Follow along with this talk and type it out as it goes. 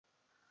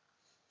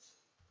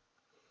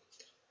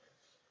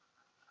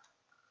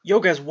Yo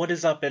guys, what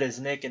is up? It is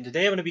Nick, and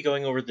today I'm going to be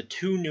going over the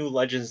two new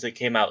Legends that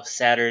came out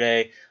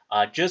Saturday.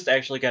 Just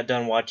actually got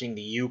done watching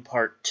the U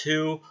Part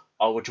 2,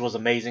 which was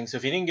amazing. So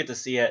if you didn't get to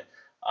see it,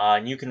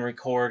 and you can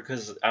record,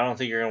 because I don't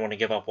think you're going to want to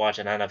give up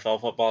watching NFL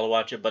football to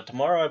watch it, but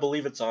tomorrow I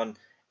believe it's on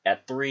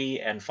at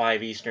 3 and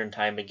 5 Eastern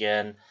time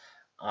again,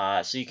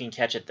 so you can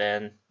catch it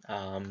then.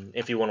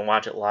 If you want to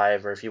watch it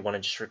live, or if you want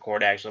to just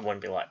record, actually it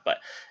wouldn't be live, but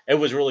it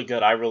was really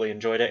good. I really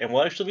enjoyed it, and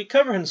we'll actually be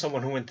covering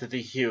someone who went to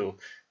the U,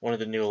 one of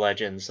the new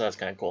legends, so that's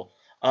kind of cool.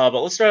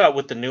 But let's start out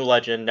with the new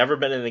legend. Never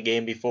been in the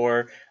game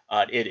before.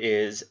 It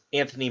is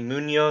Anthony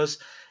Munoz,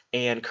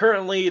 and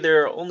currently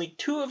there are only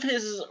two of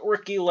his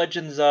rookie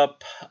legends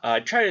up. I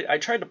tried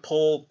to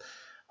pull.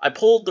 I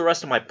pulled the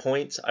rest of my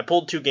points. I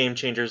pulled two game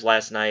changers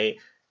last night.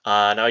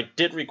 Now I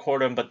did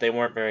record them, but they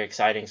weren't very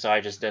exciting, so I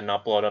just didn't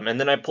upload them. And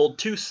then I pulled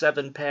two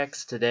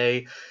 7-packs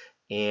today,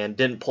 and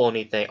didn't pull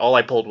anything. All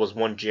I pulled was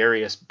one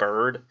Jarius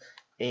Bird,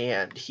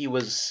 and he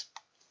was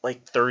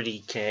like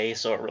 30k,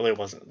 so it really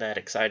wasn't that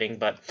exciting.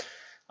 But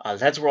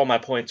that's where all my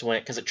points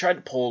went, because I tried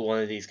to pull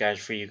one of these guys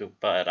for you,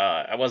 but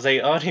I was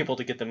unable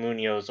to get the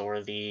Munoz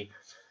or the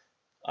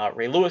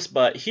Ray Lewis.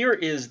 But here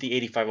is the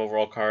 85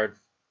 overall card.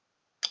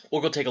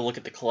 We'll go take a look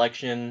at the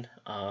collection,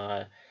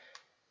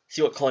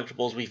 see what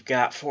collectibles we've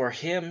got for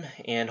him,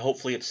 and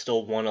hopefully it's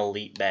still one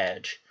elite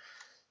badge.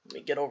 Let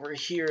me get over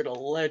here to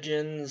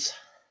Legends.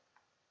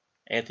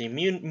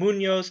 Anthony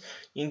Munoz,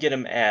 you can get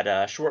him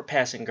at short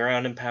pass and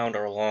ground and pound,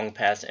 or long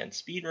pass and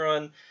speed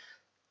run.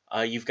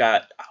 You've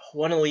got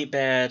one elite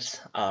badge,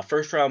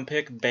 first round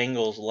pick,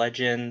 Bengals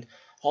legend,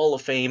 Hall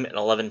of Fame, and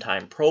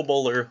 11-time Pro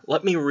Bowler.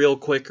 Let me real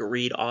quick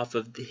read off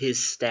of his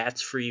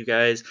stats for you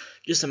guys,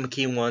 just some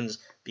key ones,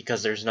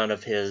 because there's none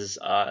of his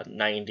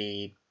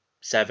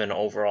 97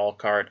 overall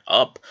card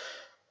up.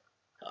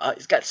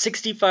 He's got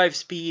 65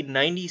 speed,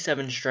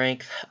 97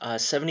 strength,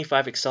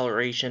 75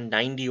 acceleration,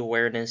 90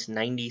 awareness,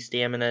 90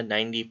 stamina,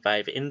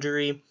 95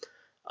 injury.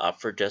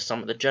 For just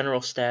some of the general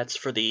stats,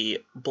 for the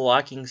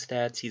blocking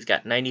stats, he's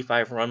got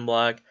 95 run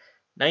block,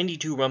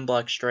 92 run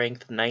block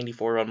strength,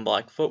 94 run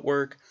block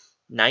footwork,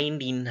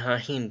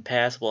 99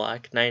 pass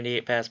block,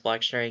 98 pass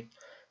block strength,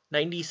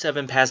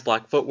 97 pass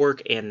block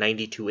footwork, and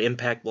 92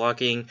 impact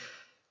blocking.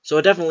 So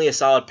definitely a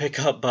solid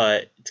pickup,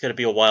 but it's going to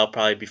be a while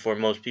probably before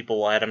most people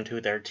will add him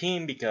to their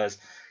team, because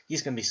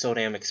he's going to be so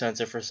damn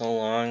expensive for so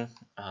long.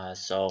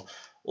 So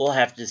we'll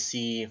have to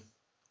see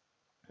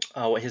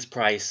what his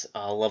price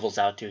levels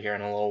out to here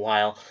in a little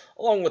while,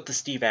 along with the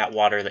Steve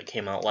Atwater that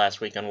came out last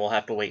week, and we'll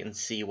have to wait and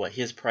see what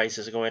his price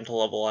is going to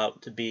level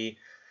out to be,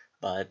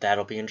 but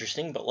that'll be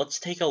interesting. But let's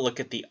take a look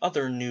at the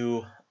other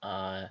new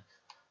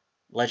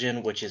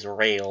legend, which is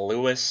Ray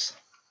Lewis.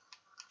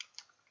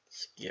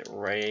 Let's get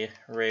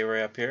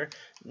Ray up here.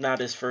 Not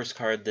his first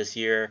card this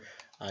year.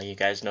 You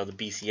guys know the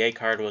BCA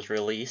card was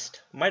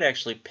released. Might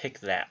actually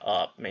pick that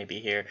up maybe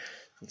here,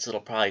 since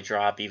it'll probably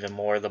drop even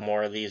more the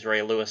more of these Ray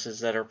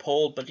Lewises that are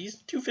pulled. But he's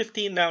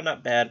 215 now,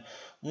 not bad.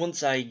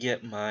 Once I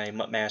get my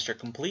Master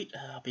complete,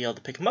 I'll be able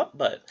to pick him up.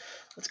 But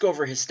let's go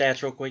over his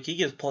stats real quick. He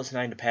gives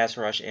 +9 to pass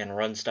rush and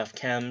run stuff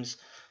chems.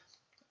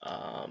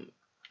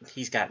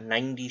 He's got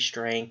 90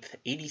 strength,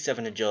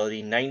 87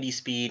 agility, 90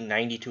 speed,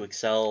 92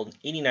 excel,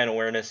 89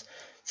 awareness,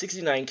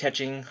 69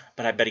 catching,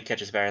 but I bet he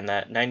catches better than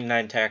that,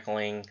 99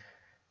 tackling,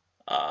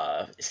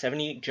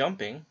 78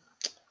 jumping,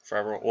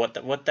 for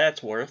what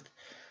that's worth.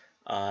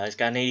 He's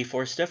got an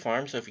 84 stiff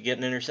arm, so if you get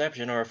an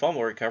interception or a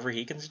fumble recovery,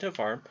 he can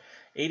stiff arm.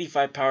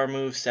 85 power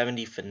move,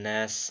 70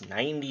 finesse,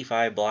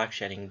 95 block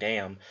shedding,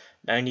 damn,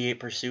 98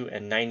 pursuit,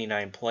 and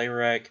 99 play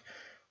rec.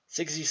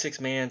 66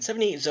 man,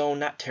 78 zone,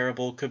 not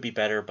terrible, could be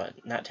better,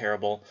 but not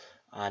terrible.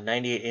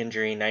 98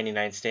 injury,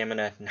 99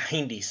 stamina,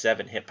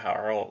 97 hit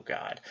power, oh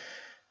god.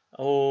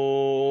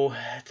 Oh,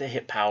 the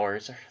hit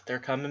powers, they're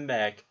coming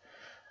back.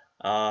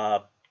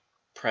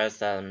 Press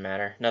doesn't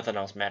matter, nothing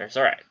else matters.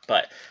 Alright,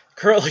 but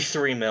currently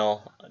 3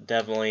 mil,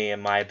 definitely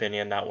in my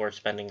opinion not worth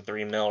spending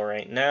 3 mil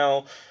right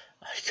now.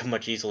 I could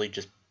much easily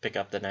just pick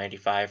up the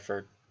 95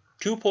 for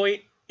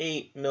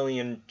 2.8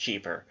 million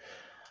cheaper.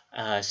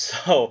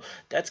 So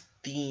that's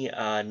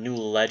the new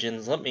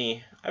legends.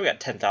 I've got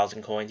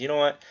 10,000 coins. You know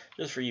what?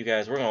 Just for you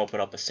guys, we're going to open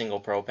up a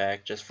single pro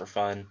pack just for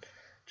fun.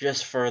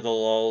 Just for the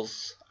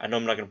lulz. I know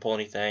I'm not going to pull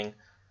anything.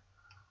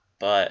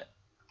 But,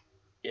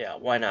 yeah,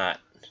 why not?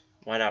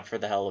 Why not for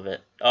the hell of it?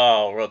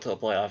 Oh, road to the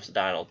playoffs,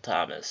 Donald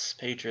Thomas.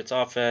 Patriots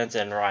offense,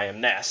 and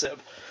Ryan Nassib.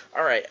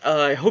 Alright,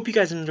 I hope you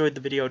guys enjoyed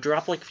the video.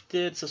 Drop a like if you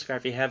did,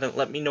 subscribe if you haven't.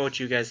 Let me know what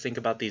you guys think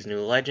about these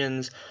new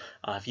legends.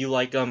 If you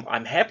like them,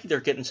 I'm happy they're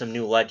getting some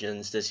new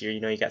legends this year.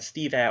 You know, you got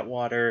Steve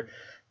Atwater,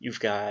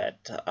 you've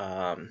got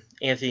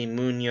Anthony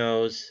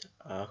Munoz,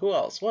 who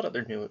else? What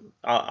other new?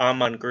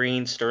 Amon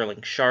Green,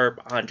 Sterling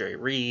Sharp, Andre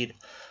Reed.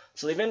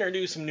 So they've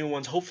introduced some new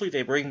ones. Hopefully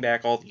they bring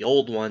back all the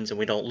old ones and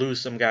we don't lose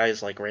some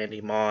guys like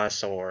Randy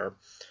Moss or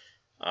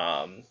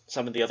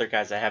some of the other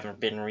guys that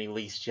haven't been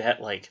released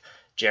yet, like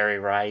Jerry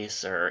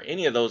Rice or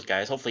any of those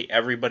guys. Hopefully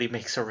everybody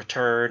makes a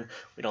return.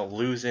 We don't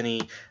lose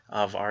any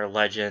of our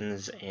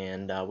legends,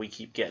 and we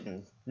keep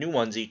getting new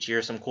ones each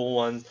year, some cool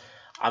ones.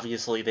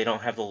 Obviously, they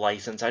don't have the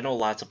license. I know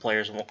lots of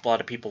players, a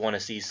lot of people want to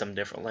see some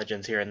different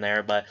legends here and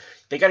there, but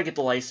they got to get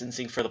the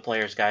licensing for the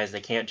players, guys. They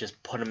can't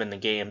just put them in the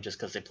game just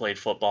because they played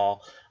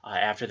football.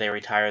 After they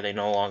retire, they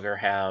no longer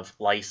have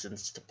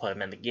license to put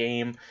them in the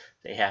game.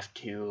 They have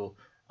to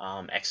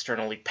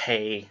externally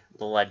pay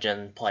the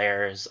legend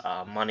players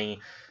money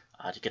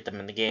to get them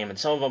in the game, and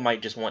some of them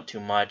might just want too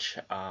much,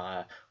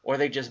 or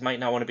they just might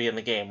not want to be in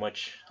the game,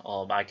 which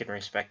I can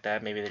respect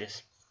that. Maybe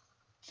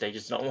they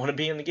just don't want to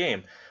be in the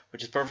game,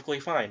 which is perfectly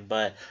fine.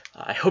 But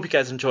I hope you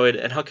guys enjoyed,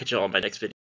 and I'll catch you all in my next video.